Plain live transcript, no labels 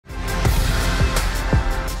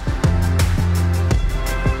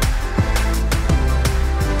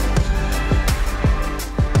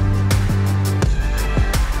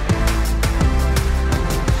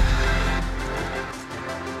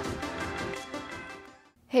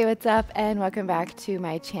Hey, what's up, and welcome back to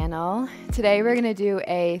my channel. Today we're gonna do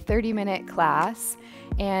a 30-minute class,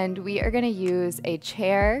 and we are gonna use a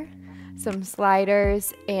chair, some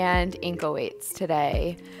sliders, and ankle weights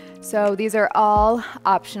today. So these are all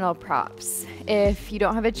optional props. If you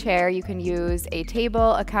don't have a chair, you can use a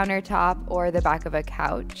table, a countertop, or the back of a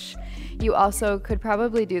couch. You also could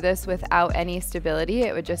probably do this without any stability.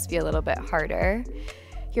 It would just be a little bit harder.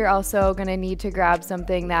 You're also going to need to grab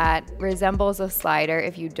something that resembles a slider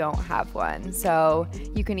if you don't have one. So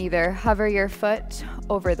you can either hover your foot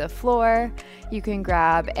over the floor, you can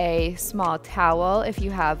grab a small towel if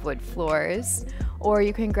you have wood floors, or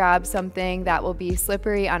you can grab something that will be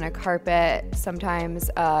slippery on a carpet. Sometimes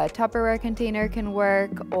a Tupperware container can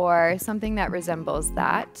work, or something that resembles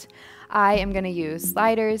that. I am going to use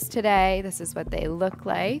sliders today. This is what they look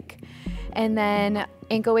like. And then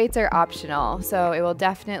ankle weights are optional, so it will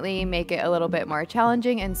definitely make it a little bit more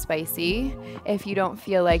challenging and spicy. If you don't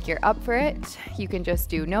feel like you're up for it, you can just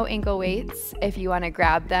do no ankle weights. If you want to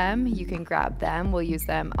grab them, you can grab them. We'll use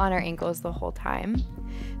them on our ankles the whole time.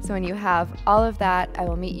 So when you have all of that, I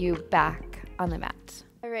will meet you back on the mat.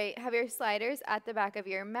 All right, have your sliders at the back of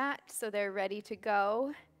your mat so they're ready to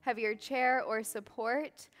go. Have your chair or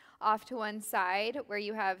support off to one side where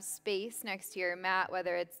you have space next to your mat,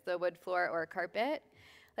 whether it's the wood floor or carpet.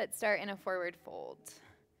 Let's start in a forward fold.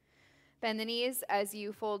 Bend the knees as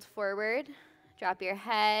you fold forward. Drop your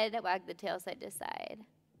head, wag the tail side to side.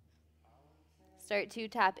 Start to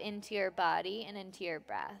tap into your body and into your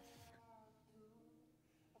breath.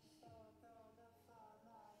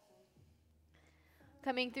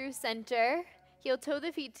 Coming through center, heel toe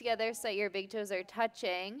the feet together so that your big toes are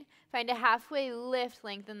touching. Find a halfway lift,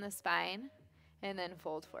 lengthen the spine, and then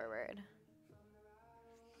fold forward.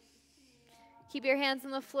 Keep your hands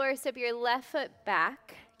on the floor, step your left foot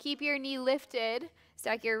back. Keep your knee lifted,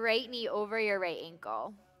 stack your right knee over your right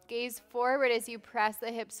ankle. Gaze forward as you press the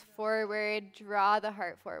hips forward, draw the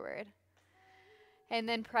heart forward. And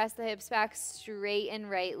then press the hips back, straighten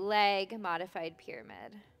right leg, modified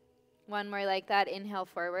pyramid. One more like that, inhale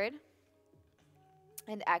forward.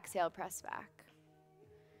 And exhale, press back.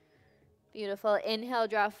 Beautiful. Inhale,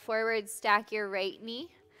 draw forward, stack your right knee.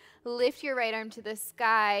 Lift your right arm to the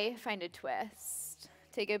sky, find a twist.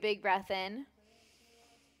 Take a big breath in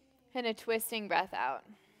and a twisting breath out.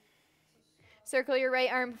 Circle your right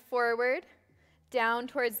arm forward, down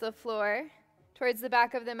towards the floor, towards the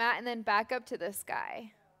back of the mat, and then back up to the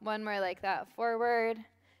sky. One more like that, forward,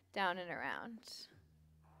 down and around.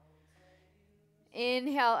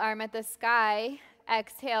 Inhale, arm at the sky.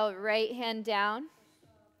 Exhale, right hand down.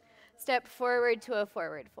 Step forward to a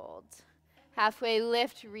forward fold. Halfway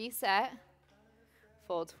lift, reset.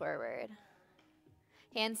 Fold forward.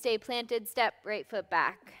 Hands stay planted, step right foot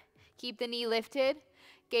back. Keep the knee lifted.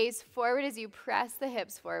 Gaze forward as you press the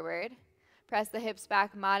hips forward. Press the hips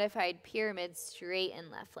back, modified pyramid, straighten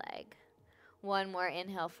left leg. One more,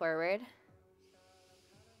 inhale forward.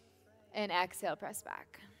 And exhale, press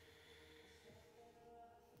back.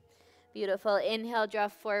 Beautiful. Inhale, draw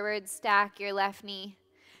forward, stack your left knee.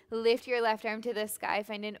 Lift your left arm to the sky.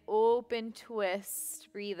 Find an open twist.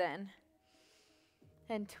 Breathe in.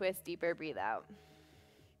 And twist deeper. Breathe out.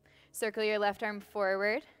 Circle your left arm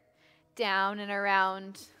forward, down and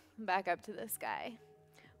around, back up to the sky.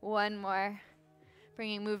 One more.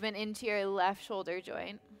 Bringing movement into your left shoulder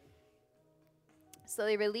joint.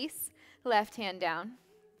 Slowly release. Left hand down.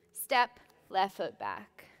 Step. Left foot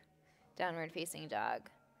back. Downward facing dog.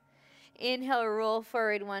 Inhale, roll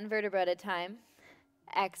forward one vertebra at a time.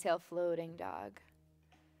 Exhale, floating dog.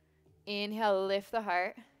 Inhale, lift the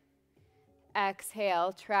heart.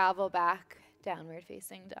 Exhale, travel back, downward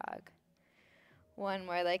facing dog. One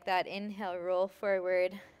more like that. Inhale, roll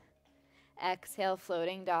forward. Exhale,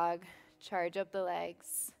 floating dog. Charge up the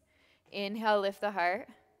legs. Inhale, lift the heart.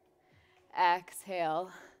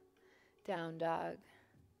 Exhale, down dog.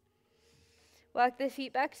 Walk the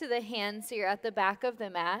feet back to the hands so you're at the back of the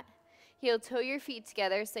mat. Heel toe your feet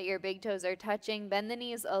together so your big toes are touching. Bend the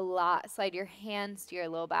knees a lot. Slide your hands to your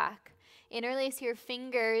low back. Interlace your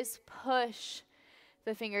fingers. Push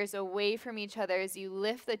the fingers away from each other as you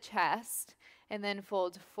lift the chest. And then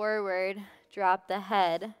fold forward. Drop the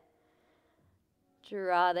head.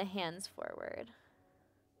 Draw the hands forward.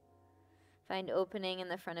 Find opening in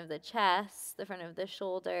the front of the chest, the front of the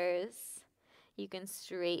shoulders. You can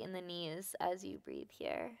straighten the knees as you breathe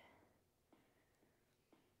here.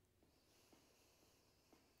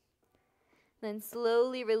 Then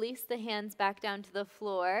slowly release the hands back down to the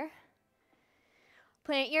floor.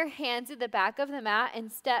 Plant your hands at the back of the mat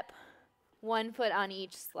and step one foot on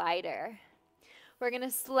each slider. We're going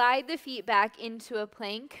to slide the feet back into a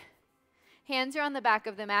plank. Hands are on the back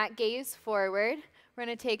of the mat, gaze forward. We're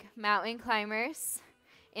going to take mountain climbers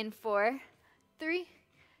in 4, 3,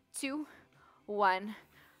 2, 1.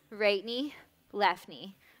 Right knee,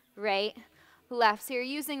 right, left. So you're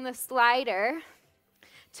using the slider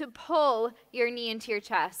to pull your knee into your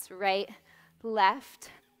chest. Right, left,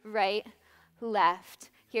 left.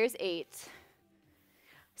 Here's 8,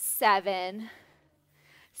 7,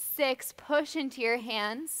 6. Push into your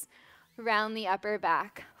hands. Round the upper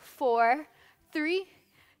back. 4, 3,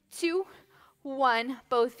 2, 1.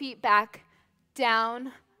 Both feet back,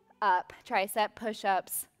 down, up. Tricep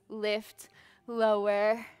push-ups. Lift,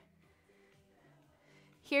 lower.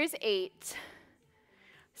 Here's 8,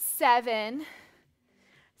 7,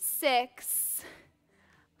 6,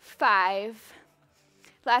 5.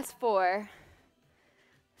 Last 4,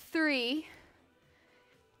 3,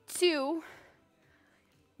 2,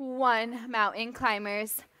 1. Mountain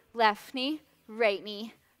climbers. Left knee, right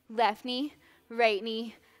knee, left knee, right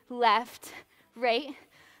knee, left, right,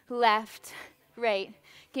 left, right.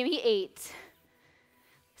 Give me 8,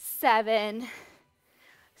 7,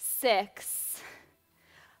 6,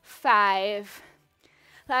 5.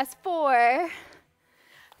 Last 4,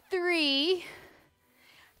 3,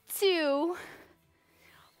 2,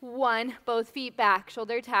 1. Both feet back,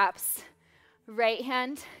 shoulder taps. Right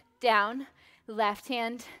hand down, left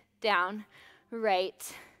hand down,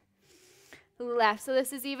 right, left. So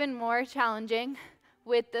this is even more challenging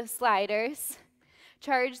with the sliders.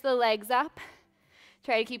 Charge the legs up.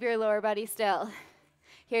 Try to keep your lower body still.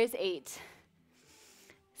 Here's 8,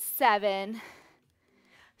 7,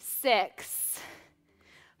 6,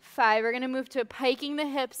 5. We're going to move to piking the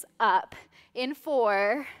hips up in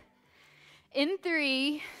 4, in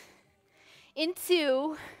 3, in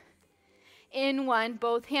 2, in 1.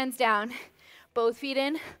 Both hands down, both feet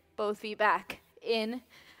in, both feet back, in,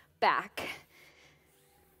 back,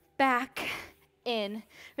 back, in.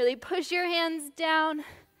 Really push your hands down.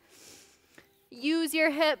 Use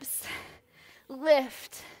your hips.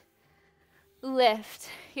 Lift, lift.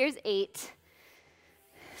 Here's 8,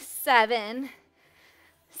 7,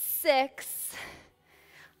 6,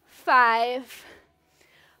 5,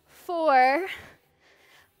 4,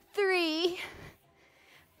 3,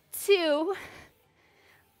 2,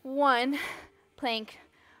 1. Plank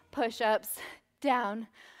push-ups. Down,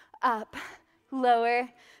 up, lower,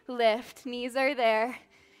 lift. Knees are there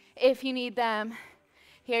if you need them.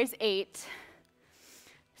 Here's 8,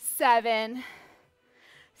 7,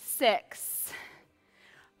 6,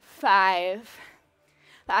 5.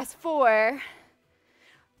 Last 4,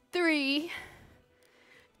 3,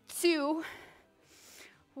 2,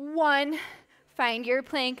 1. Find your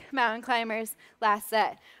plank, mountain climbers. Last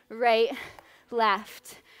set. Right,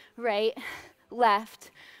 left, right,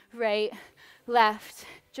 left, right, left.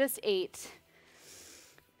 Just 8,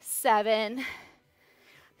 7,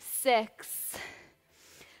 6,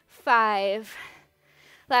 5.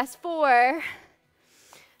 Last 4,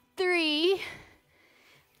 3,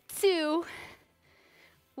 2,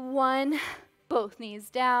 1. Both knees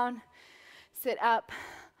down. Sit up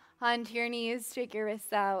onto your knees. Straight your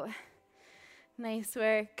wrists out. Nice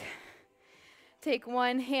work. Take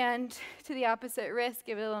one hand to the opposite wrist.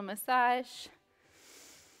 Give it a little massage.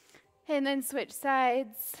 And then switch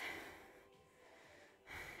sides.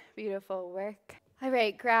 Beautiful work. All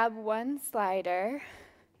right, grab one slider.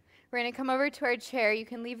 We're going to come over to our chair. You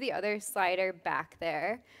can leave the other slider back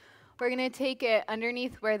there. We're going to take it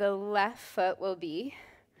underneath where the left foot will be.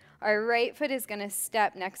 Our right foot is going to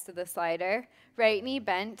step next to the slider. Right knee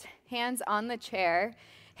bent, hands on the chair,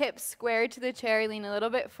 hips squared to the chair, lean a little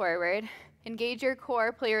bit forward. Engage your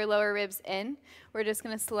core, pull your lower ribs in. We're just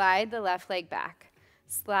going to slide the left leg back.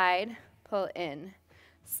 Slide, pull in.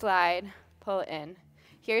 Slide, pull in.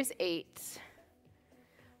 Here's 8,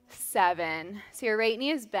 7. So your right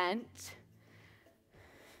knee is bent.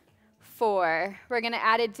 4. We're going to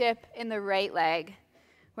add a dip in the right leg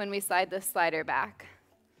when we slide the slider back.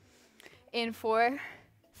 In 4,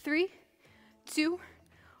 3, 2,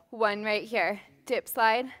 1. Right here. Dip,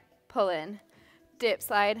 slide, pull in. Dip,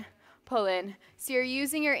 slide, pull in. So you're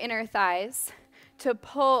using your inner thighs to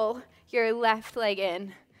pull your left leg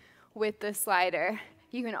in with the slider.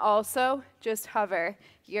 You can also just hover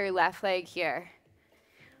your left leg here.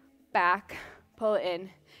 Back, pull in.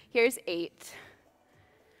 Here's 8,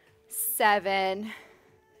 7,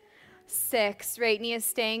 6. Right knee is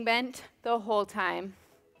staying bent the whole time.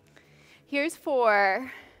 Here's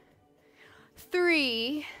 4,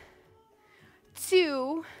 3,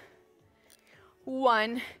 2,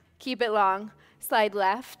 1. Keep it long. Slide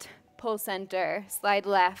left, pull center. Slide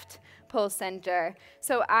left, pull center.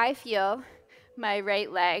 So I feel my right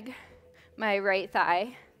leg, my right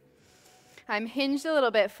thigh. I'm hinged a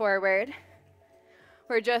little bit forward.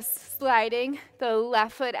 We're just sliding the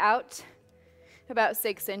left foot out about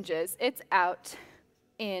 6 inches. It's out,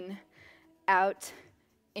 in,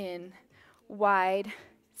 wide,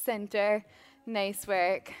 center. Nice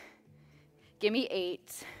work. Give me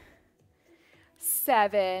 8,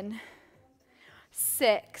 7,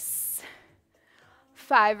 6,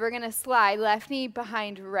 5. We're going to slide left knee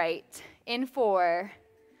behind right. In 4,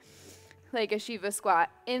 like a Shiva squat.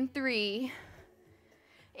 In 3,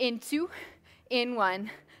 in 2, in 1.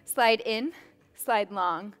 Slide in, slide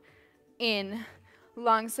long, in,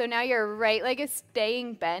 long. So now your right leg is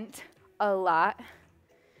staying bent a lot.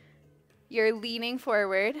 You're leaning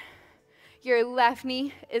forward. Your left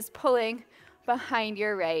knee is pulling behind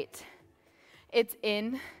your right. It's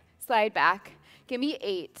in, slide back. Give me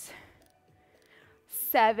 8,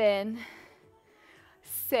 7,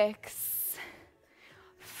 6,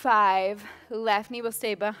 5. Left knee will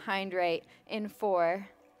stay behind right. In 4,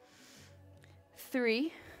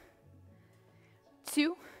 3,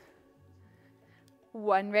 2,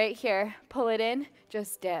 1. Right here. Pull it in.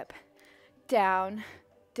 Just dip. Down,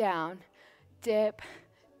 down. Dip,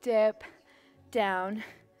 dip, down,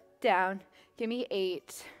 down. Give me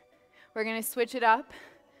 8. We're going to switch it up.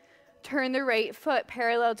 Turn the right foot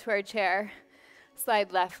parallel to our chair.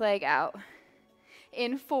 Slide left leg out.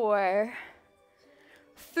 In 4,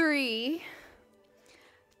 3,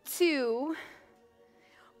 2,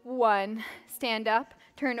 1. Stand up.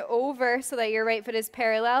 Turn over so that your right foot is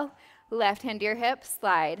parallel. Left hand to your hip.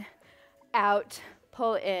 Slide. Out.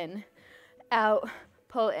 Pull in. Out.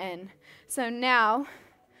 Pull in. So now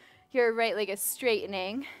your right leg is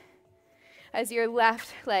straightening as your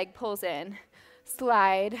left leg pulls in.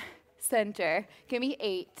 Slide. Center. Give me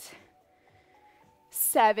 8,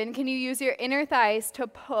 7. Can you use your inner thighs to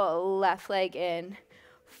pull left leg in?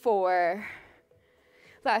 4.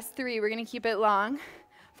 Last 3. We're going to keep it long.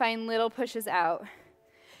 Find little pushes out.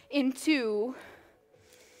 In 2.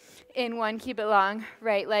 In 1. Keep it long.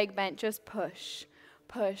 Right leg bent. Just push.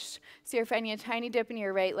 Push. So you're finding a tiny dip in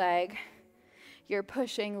your right leg. You're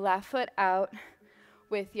pushing left foot out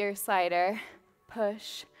with your slider.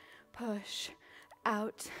 Push. Push.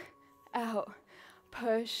 Out. Out.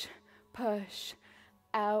 Push. Push.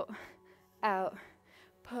 Out. Out.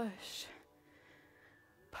 Push.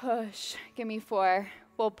 Push. Give me 4.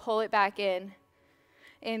 We'll pull it back in.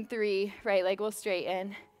 In 3, right leg will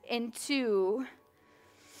straighten. In 2,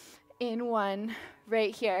 in 1,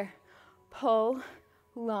 right here. Pull,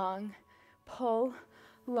 long,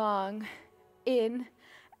 in,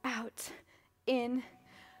 out,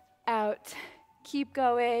 keep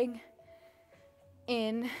going,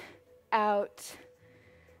 in, out.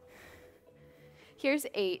 Here's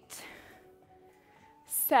 8,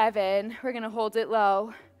 7, we're gonna hold it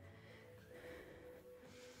low.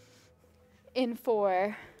 In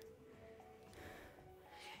 4,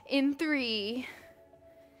 in 3,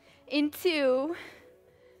 in 2,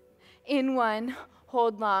 in 1,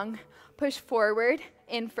 hold long, push forward,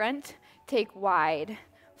 in front, take wide,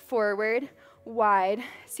 forward, wide.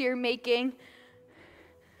 So you're making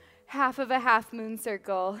half of a half moon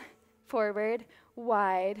circle, forward,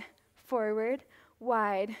 wide, forward,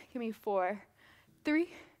 wide. Give me 4,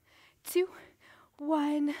 3, 2,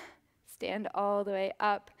 1. Stand all the way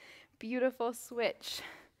up. Beautiful switch.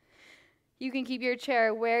 You can keep your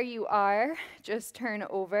chair where you are, just turn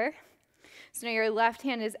over. So now your left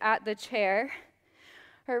hand is at the chair,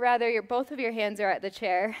 or rather both of your hands are at the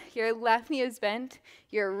chair. Your left knee is bent,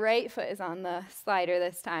 your right foot is on the slider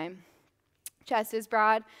this time. Chest is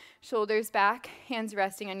broad, shoulders back, hands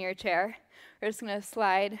resting on your chair. We're just gonna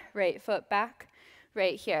slide right foot back,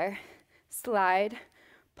 right here. Slide,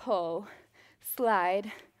 pull,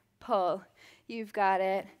 slide, pull. You've got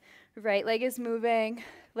it. Right leg is moving,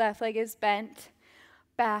 left leg is bent,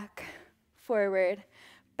 back, forward,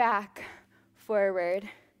 back, forward.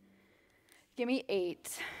 Give me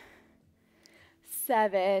 8,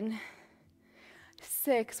 7,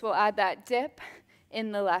 6. We'll add that dip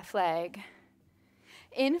in the left leg.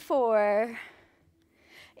 In 4,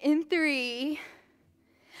 in 3,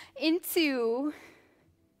 in 2,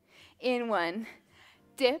 in 1.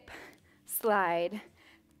 Dip, slide,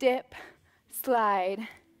 dip, slide.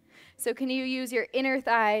 So can you use your inner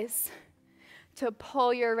thighs to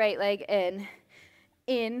pull your right leg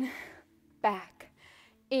in, back,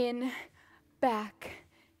 in, back,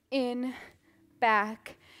 in,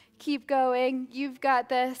 back. Keep going. You've got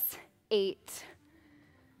this. 8,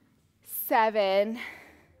 7,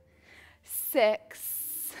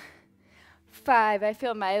 6, 5. I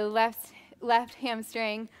feel my left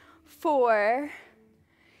hamstring. 4,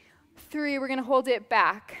 3. We're going to hold it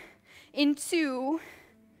back. In 2,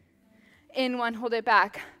 In one, hold it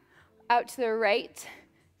back. Out to the right,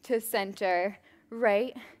 to center,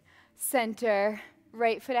 right, center,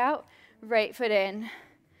 right foot out, right foot in.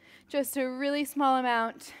 Just a really small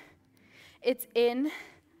amount. It's in,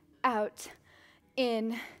 out,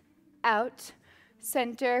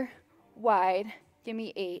 center, wide. Give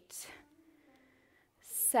me 8,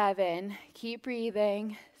 7, keep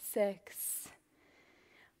breathing, 6,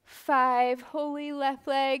 5, holy left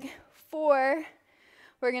leg, 4,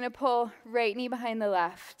 we're gonna pull right knee behind the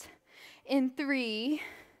left. In 3,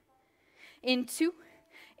 in 2,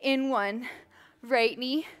 in 1, right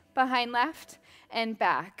knee behind left and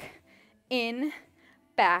back. In,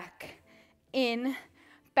 back,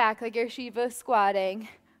 like you're Shiva squatting,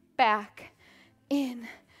 back, in,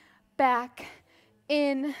 back,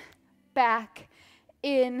 in, back,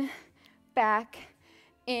 in, back,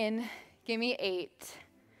 in. Give me 8,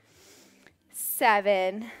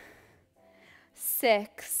 7,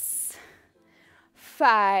 6,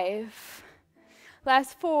 5.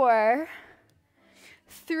 Last 4,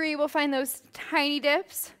 3. We'll find those tiny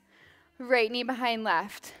dips. Right knee behind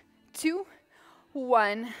left. 2,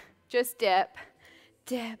 1. Just dip,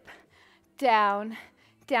 dip, down,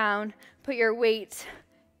 down. Put your weight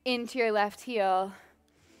into your left heel.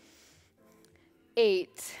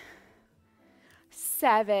 8,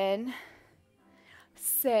 7,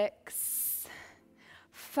 6,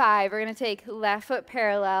 5. We're going to take left foot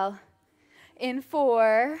parallel. In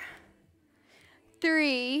 4,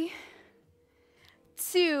 3,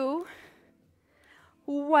 2,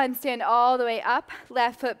 1. Stand all the way up.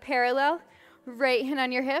 Left foot parallel. Right hand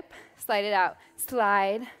on your hip. Slide it out.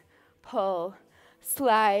 Slide, pull,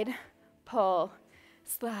 slide, pull,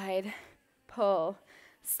 slide, pull,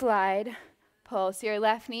 slide, pull. So your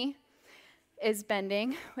left knee is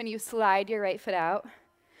bending when you slide your right foot out.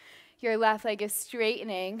 Your left leg is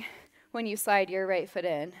straightening when you slide your right foot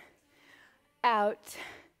in. Out,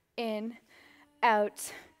 in,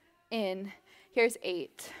 out, in. Here's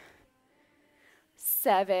 8,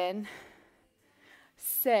 7,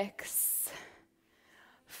 6,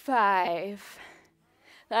 5.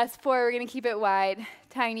 Last 4, we're going to keep it wide.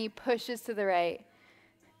 Tiny pushes to the right.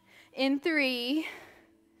 In 3,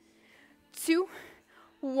 2,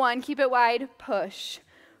 1. Keep it wide. Push,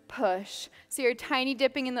 push. So you're tiny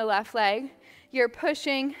dipping in the left leg. You're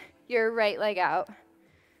pushing your right leg out.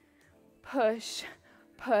 Push,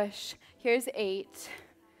 push. Here's 8,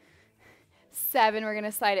 7. We're going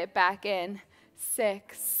to slide it back in.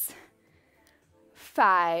 6,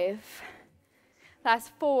 5.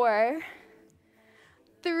 Last 4,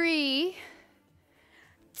 3,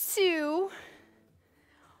 2,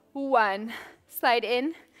 1. Slide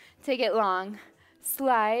in, take it long.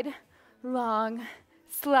 Slide, long,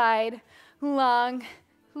 slide, long.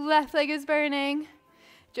 Left leg is burning.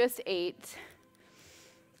 Just 8,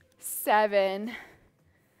 7,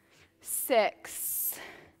 6,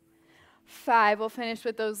 5. We'll finish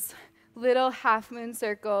with those little half moon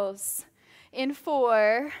circles. In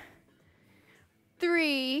 4,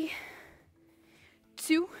 3,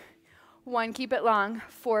 2, 1. Keep it long.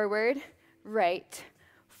 Forward, right,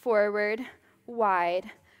 forward,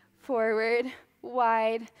 wide, forward,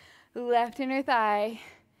 wide, left inner thigh.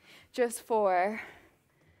 Just 4,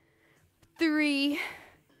 3,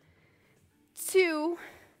 2,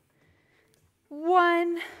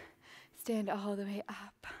 1. Stand all the way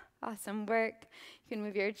up. Awesome work. You can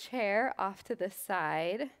move your chair off to the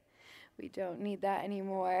side. We don't need that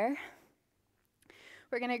anymore.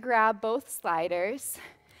 We're going to grab both sliders.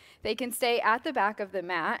 They can stay at the back of the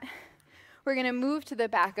mat. We're going to move to the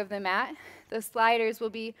back of the mat. The sliders will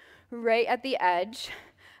be right at the edge.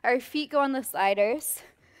 Our feet go on the sliders.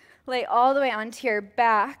 Lay all the way onto your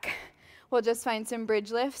back. We'll just find some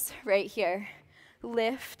bridge lifts right here.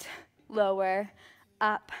 Lift, lower,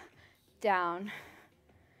 up, down,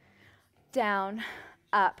 down,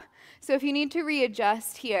 up. So if you need to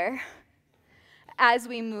readjust here as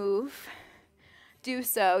we move, do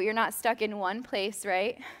so. You're not stuck in one place,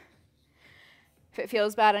 right? If it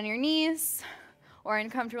feels bad on your knees or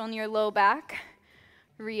uncomfortable in your low back,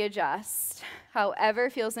 readjust.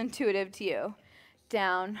 However feels intuitive to you.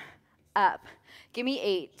 Down, up. Give me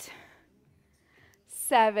 8,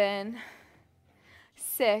 7,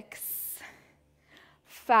 6,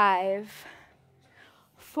 5,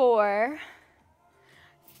 4,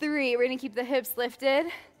 3. We're going to keep the hips lifted.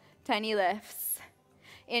 Tiny lifts.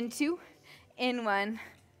 In 2, in 1.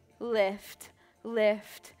 Lift,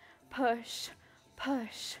 lift, push,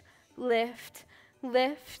 push, lift,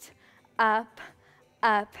 lift, up,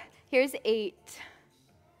 up. Here's 8,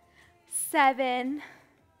 7,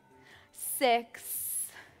 6,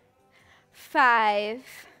 5.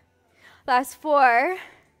 Last 4,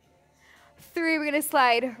 3, we're gonna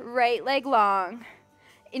slide right leg long.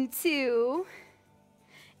 In 2,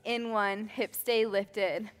 in 1, hips stay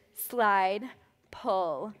lifted. Slide,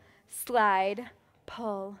 pull, slide,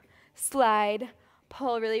 pull, slide,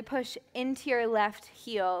 pull. Really push into your left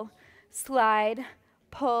heel. Slide,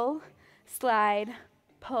 pull, slide,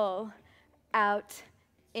 pull, out,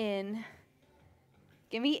 in.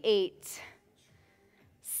 Give me 8,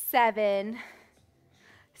 7,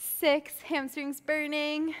 6, hamstrings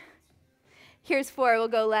burning. Here's 4, we'll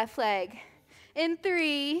go left leg. In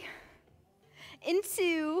 3, in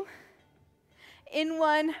 2, in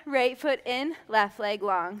 1, right foot in, left leg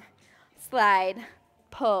long. Slide,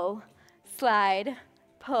 pull, slide,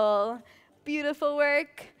 pull. Beautiful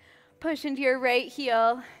work. Push into your right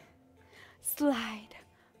heel. Slide,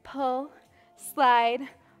 pull, slide,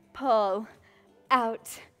 pull.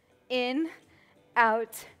 Out, in,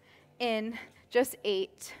 just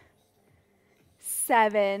 8,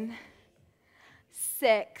 7,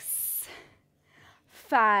 6,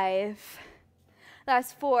 5.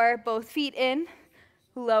 Last 4, both feet in,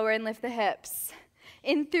 lower and lift the hips.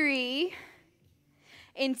 In 3,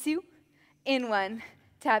 in 2, in 1,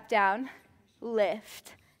 tap down,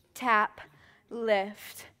 lift, tap,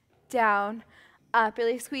 lift, down, up.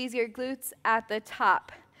 Really squeeze your glutes at the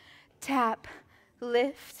top. Tap,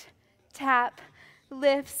 lift, tap,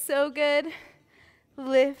 lift. So good.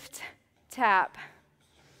 Lift, tap.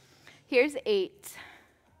 Here's 8,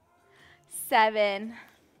 7,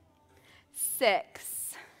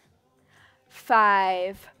 6,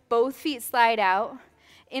 5. Both feet slide out.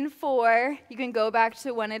 In 4, you can go back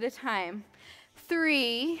to 1 at a time.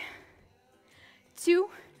 3, 2,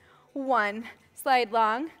 1. Slide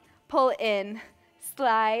long, pull in,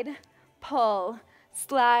 slide, pull,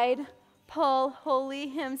 slide, pull. Holy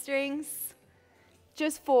hamstrings.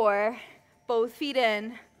 Just 4, both feet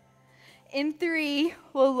in. In 3,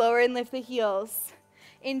 we'll lower and lift the heels.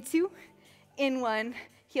 In 2, in 1,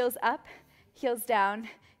 heels up, heels down,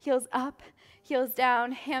 heels up, heels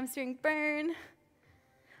down, hamstring burn.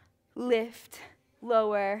 Lift,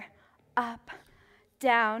 lower, up,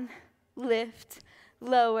 down, lift,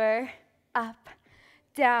 lower, up,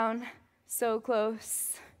 down. So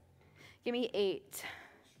close. Give me 8,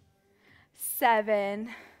 7,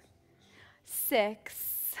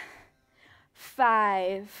 6,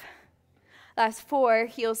 5. Last 4,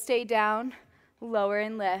 heels stay down, lower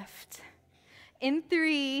and lift. In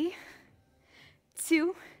 3,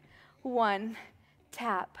 2, 1,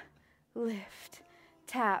 tap, lift,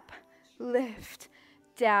 tap, lift,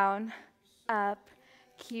 down, up.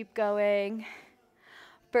 Keep going.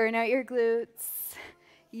 Burn out your glutes.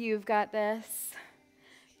 You've got this.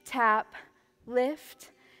 Tap,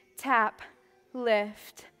 lift,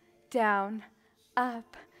 down,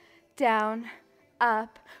 up, down,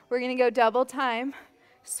 up. We're going to go double time,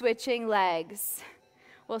 switching legs.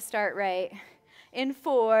 We'll start right. In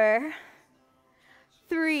 4,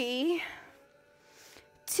 3,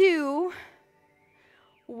 2,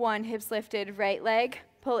 1. Hips lifted. Right leg,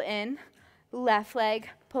 pull in. Left leg,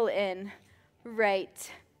 pull in.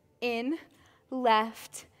 Right, in,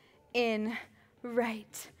 left, in,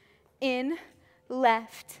 right, in,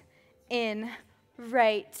 left, in,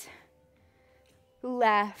 right,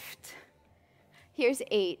 left. Here's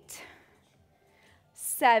 8,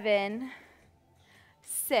 7,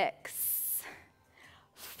 6,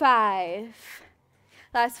 5.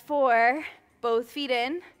 Last 4, both feet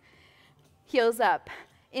in, heels up.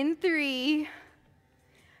 In 3,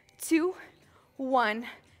 2, 1.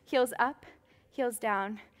 Heels up, heels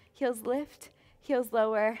down, heels lift, heels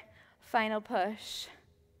lower. Final push.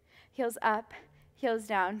 Heels up, heels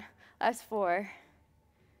down. Last 4.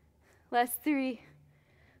 Last 3.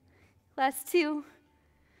 Last 2.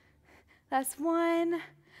 Last 1.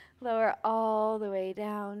 Lower all the way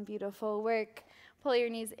down. Beautiful work. Pull your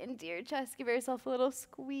knees into your chest. Give yourself a little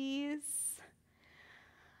squeeze.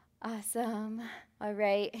 Awesome. All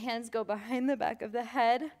right, hands go behind the back of the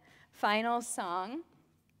head. Final song.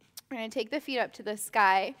 We're going to take the feet up to the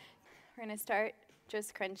sky. We're going to start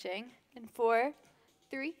just crunching. In 4,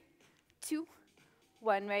 3, 2,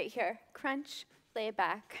 1. Right here. Crunch, lay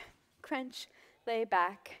back. Crunch, lay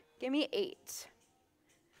back. Give me 8,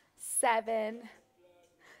 7,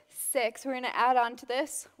 6. We're going to add on to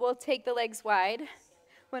this. We'll take the legs wide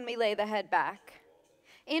when we lay the head back.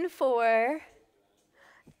 In 4,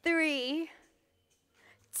 3,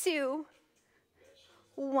 2,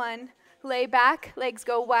 1. Lay back, legs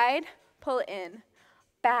go wide, pull in.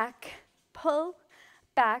 Back, pull,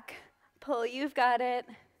 you've got it.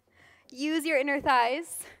 Use your inner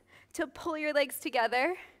thighs to pull your legs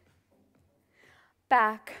together.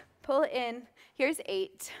 Back, pull in. Here's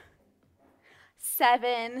 8,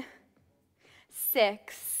 7,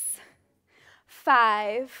 6,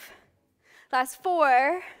 5, last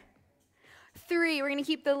 4, 3. We're going to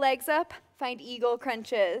keep the legs up, find eagle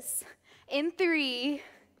crunches. In 3,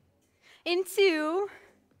 in 2,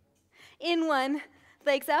 in 1,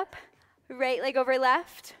 legs up, right leg over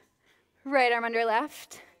left, right arm under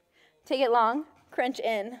left. Take it long, crunch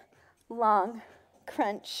in, long,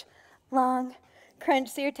 crunch, long, crunch.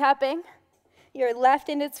 So you're tapping your left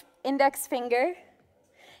index finger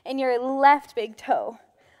and your left big toe.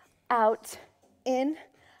 Out, in,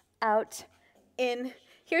 out, in.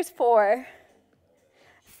 Here's 4,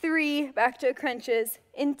 3, back to crunches.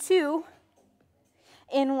 In 2,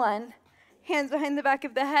 in 1. Hands behind the back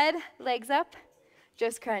of the head, legs up,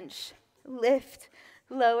 just crunch. Lift,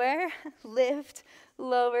 lower, lift,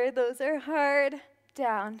 lower. Those are hard.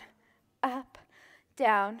 Down, up,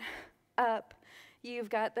 down, up. You've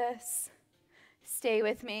got this. Stay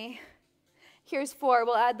with me. Here's 4.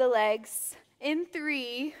 We'll add the legs. In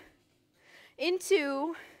 3, in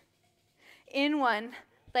 2, in 1.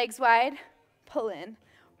 Legs wide, pull in.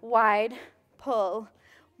 Wide, pull.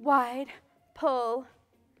 Wide, pull.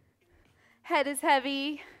 Head is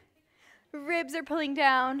heavy. Ribs are pulling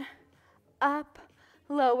down. Up,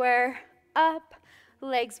 lower, up.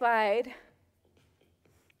 Legs wide.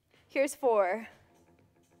 Here's 4.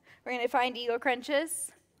 We're going to find eagle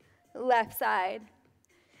crunches. Left side.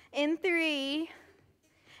 In 3,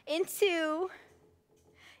 in 2,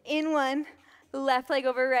 in 1. Left leg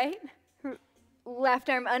over right. Left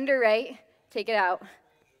arm under right. Take it out.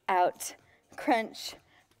 Out. Crunch.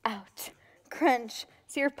 Out. Crunch.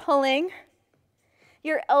 So you're pulling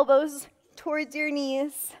your elbows towards your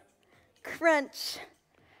knees. Crunch.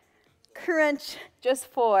 Crunch. Just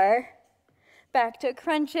 4. Back to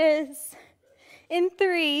crunches. In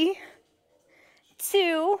 3,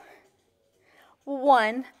 2,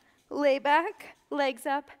 1. Lay back, legs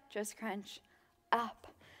up, just crunch. Up,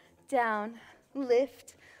 down,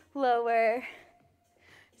 lift, lower.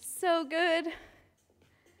 So good.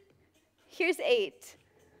 Here's 8,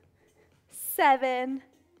 7,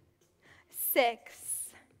 6,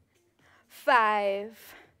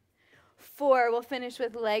 5, 4. We'll finish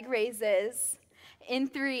with leg raises. In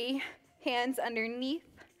 3, hands underneath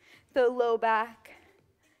the low back.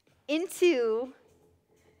 In 2,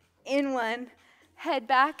 in 1, head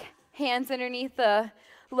back, hands underneath the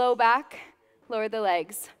low back, lower the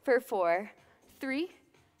legs for 4, 3,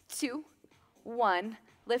 2, 1,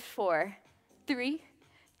 lift 4, 3,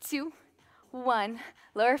 2, 1,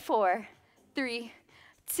 lower 4, 3,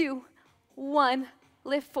 2, 1,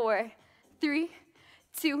 lift 4, 3,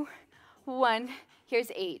 2, 1.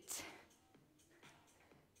 Here's 8,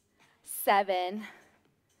 7,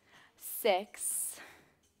 6,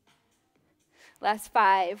 last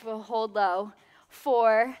 5, we'll hold low.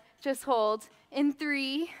 4, just hold. In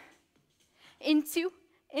 3, in 2,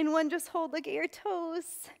 in 1, just hold. Look at your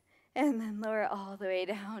toes. And then lower all the way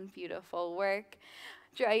down. Beautiful work.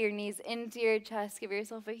 Draw your knees into your chest. Give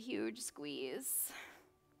yourself a huge squeeze.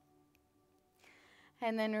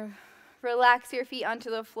 And then relax your feet onto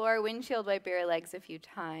the floor. Windshield wipe your legs a few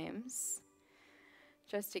times,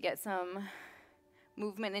 just to get some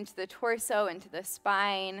movement into the torso, into the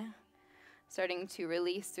spine. Starting to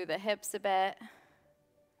release through the hips a bit.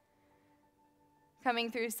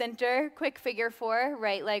 Coming through center, quick figure 4,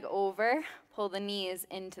 right leg over, pull the knees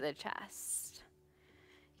into the chest.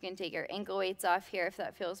 You can take your ankle weights off here if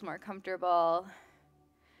that feels more comfortable.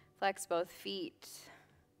 Flex both feet.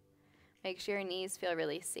 Make sure your knees feel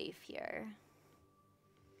really safe here.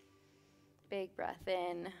 Big breath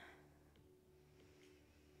in,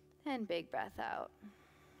 and big breath out.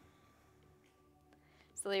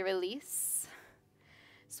 Slowly release.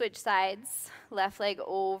 Switch sides, left leg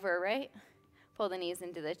over, right? Pull the knees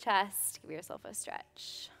into the chest, give yourself a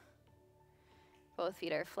stretch. Both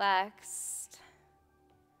feet are flexed.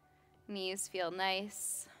 Knees feel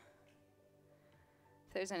nice.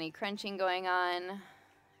 If there's any crunching going on,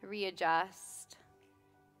 readjust.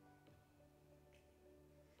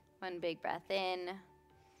 One big breath in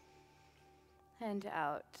and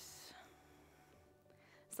out.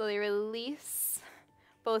 Slowly release.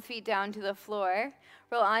 Both feet down to the floor.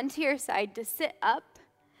 Roll onto your side to sit up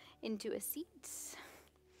into a seat.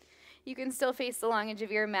 You can still face the long edge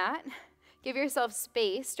of your mat. Give yourself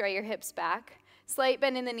space, draw your hips back. Slight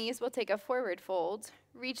bend in the knees, we'll take a forward fold.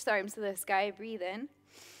 Reach the arms to the sky, breathe in.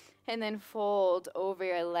 And then fold over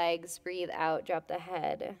your legs, breathe out, drop the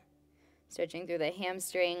head. Stretching through the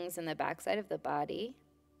hamstrings and the backside of the body.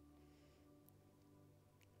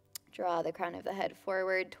 Draw the crown of the head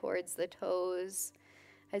forward towards the toes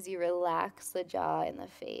as you relax the jaw and the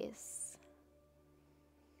face.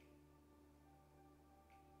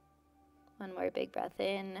 One more big breath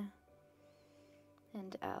in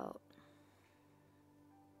and out.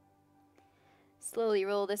 Slowly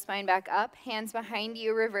roll the spine back up, hands behind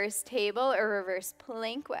you, reverse table or reverse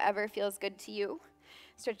plank, whatever feels good to you.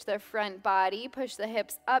 Stretch the front body, push the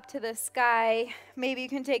hips up to the sky. Maybe you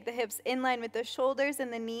can take the hips in line with the shoulders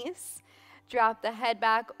and the knees. Drop the head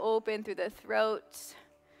back, open through the throat.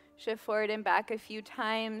 Shift forward and back a few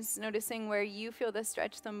times, noticing where you feel the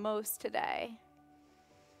stretch the most today.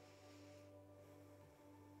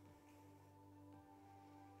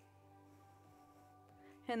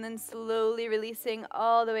 And then slowly releasing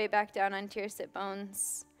all the way back down onto your sit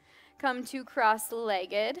bones. Come to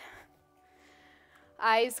cross-legged.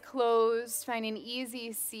 Eyes closed, find an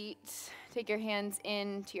easy seat. Take your hands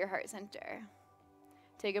into your heart center.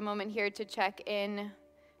 Take a moment here to check in.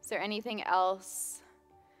 Is there anything else?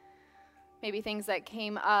 Maybe things that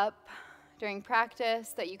came up during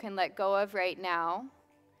practice that you can let go of right now.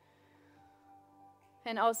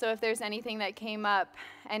 And also if there's anything that came up,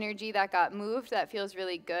 energy that got moved that feels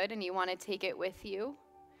really good and you want to take it with you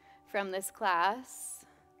from this class,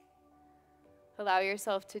 allow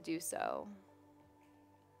yourself to do so.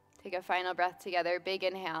 Take a final breath together. Big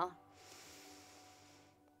inhale.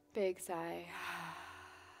 Big sigh.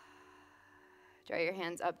 Draw your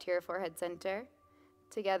hands up to your forehead center.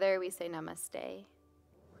 Together we say namaste.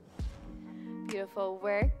 Beautiful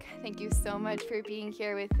work. Thank you so much for being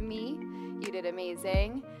here with me. You did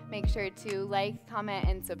amazing. Make sure to like, comment,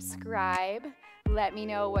 and subscribe. Let me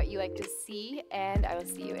know what you like to see, and I will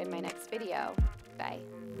see you in my next video. Bye.